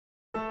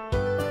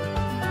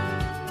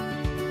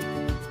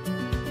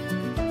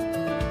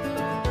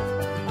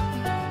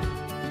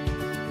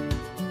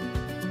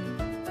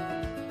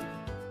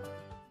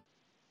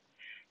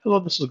Hello,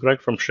 this is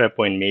Greg from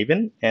SharePoint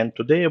Maven, and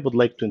today I would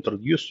like to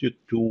introduce you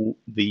to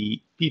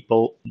the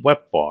People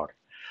web part.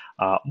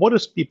 What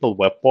is People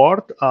web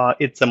part?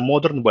 It's a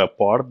modern web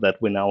part that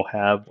we now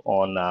have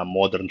on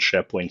modern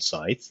SharePoint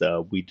sites.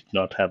 We did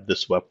not have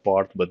this web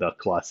part with our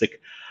classic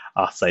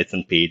sites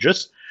and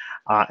pages.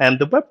 And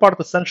the web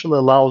part essentially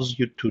allows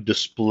you to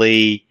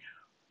display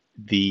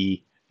the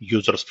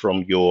users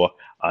from your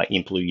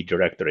employee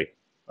directory.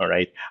 All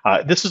right.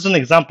 This is an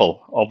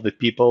example of the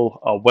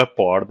people web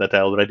part that I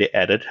already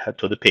added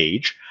to the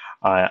page.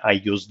 I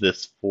use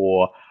this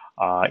for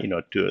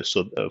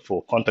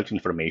for contact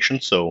information,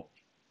 so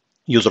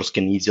users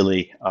can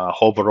easily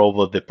hover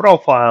over the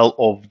profile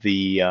of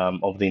the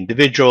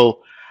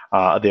individual.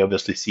 They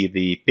obviously see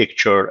the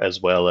picture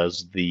as well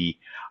as the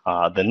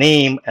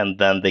name, and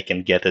then they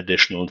can get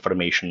additional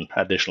information,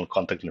 additional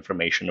contact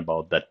information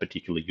about that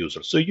particular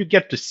user. So you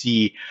get to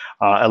see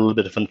a little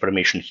bit of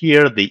information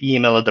here: the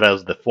email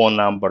address, the phone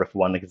number if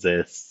one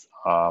exists,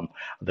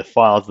 the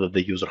files that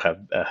the user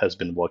has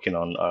been working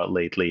on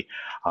lately,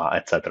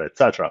 etc.,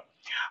 etc.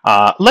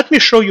 Let me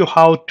show you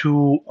how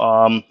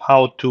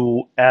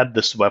to add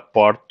this web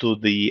part to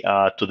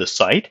the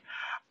site.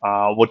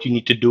 What you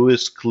need to do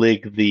is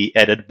click the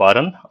edit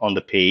button on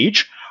the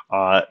page.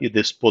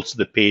 This puts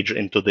the page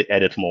into the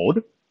edit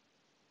mode.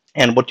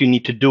 And what you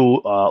need to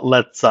do,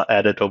 let's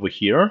edit over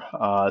here.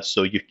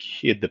 So you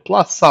hit the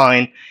plus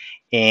sign,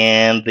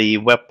 and the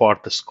web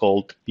part is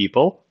called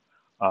People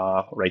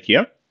right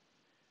here.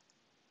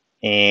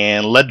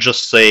 And let's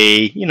just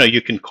say,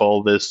 you can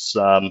call this,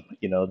 I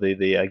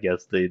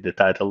guess the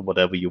title,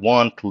 whatever you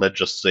want. Let's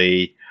just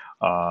say,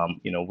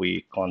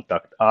 we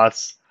contact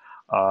us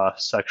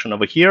section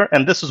over here.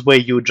 And this is where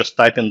you just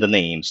type in the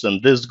names.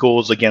 And this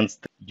goes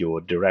against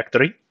your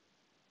directory.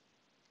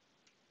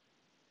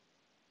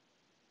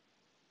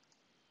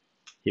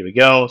 Here we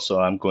go. So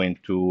I'm going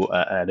to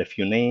add a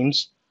few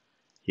names.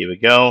 Here we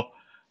go.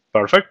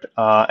 Perfect.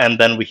 And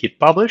then we hit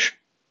publish.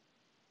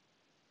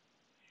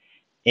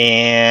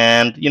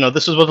 And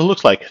this is what it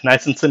looks like,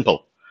 nice and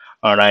simple.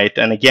 All right,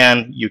 and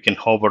again, you can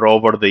hover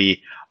over the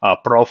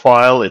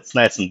profile. It's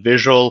nice and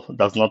visual,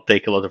 does not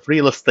take a lot of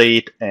real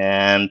estate,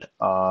 and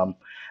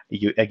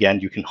you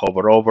can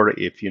hover over.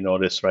 If you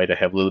notice, right, I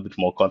have a little bit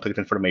more contact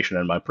information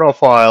in my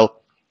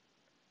profile.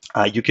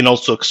 You can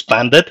also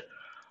expand it.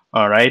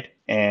 All right,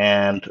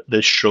 and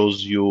this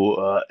shows you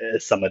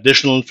some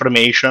additional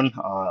information,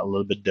 a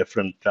little bit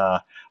different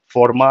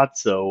format.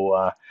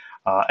 So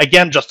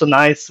again, just a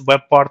nice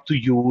web part to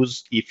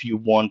use if you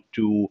want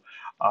to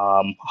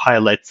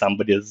highlight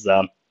somebody's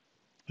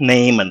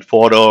name and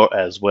photo,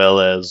 as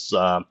well as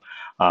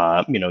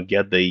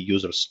get the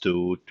users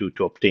to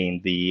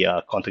obtain the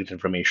contact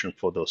information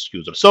for those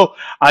users. So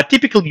a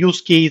typical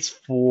use case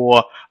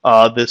for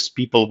this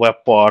People web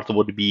part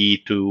would be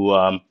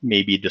to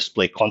maybe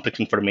display contact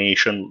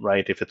information,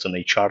 right? If it's an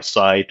HR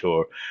site,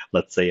 or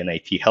let's say an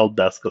IT help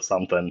desk or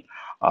something.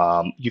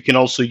 You can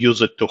also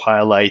use it to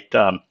highlight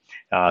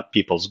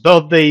people's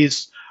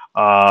birthdays.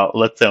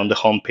 Let's say on the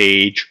home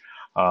page.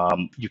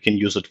 You can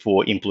use it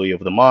for Employee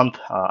of the Month.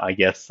 I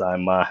guess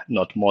I'm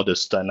not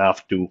modest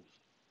enough to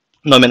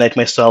nominate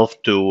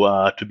myself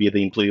to be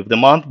the Employee of the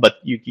Month, but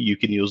you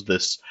can use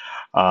this,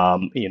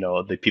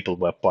 the People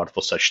web part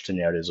for such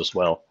scenarios as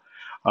well.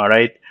 All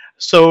right.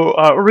 So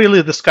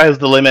really, the sky's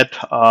the limit.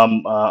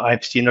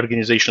 I've seen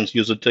organizations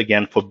use it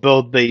again for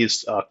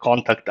birthdays,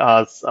 contact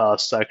us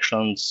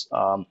sections,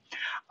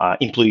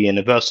 employee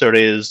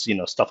anniversaries,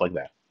 stuff like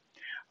that.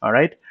 All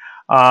right.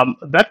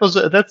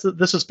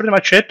 This is pretty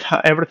much it.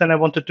 Everything I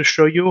wanted to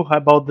show you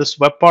about this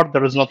web part.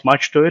 There is not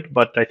much to it,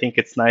 but I think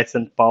it's nice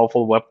and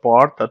powerful web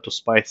part to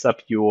spice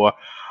up your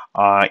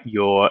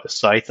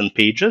sites and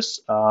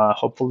pages.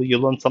 Hopefully you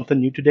learned something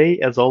new today.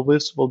 As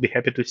always, we'll be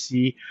happy to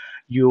see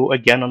you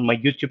again on my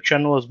YouTube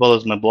channel, as well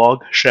as my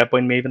blog,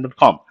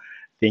 sharepointmaven.com.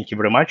 Thank you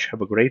very much.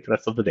 Have a great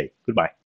rest of the day. Goodbye.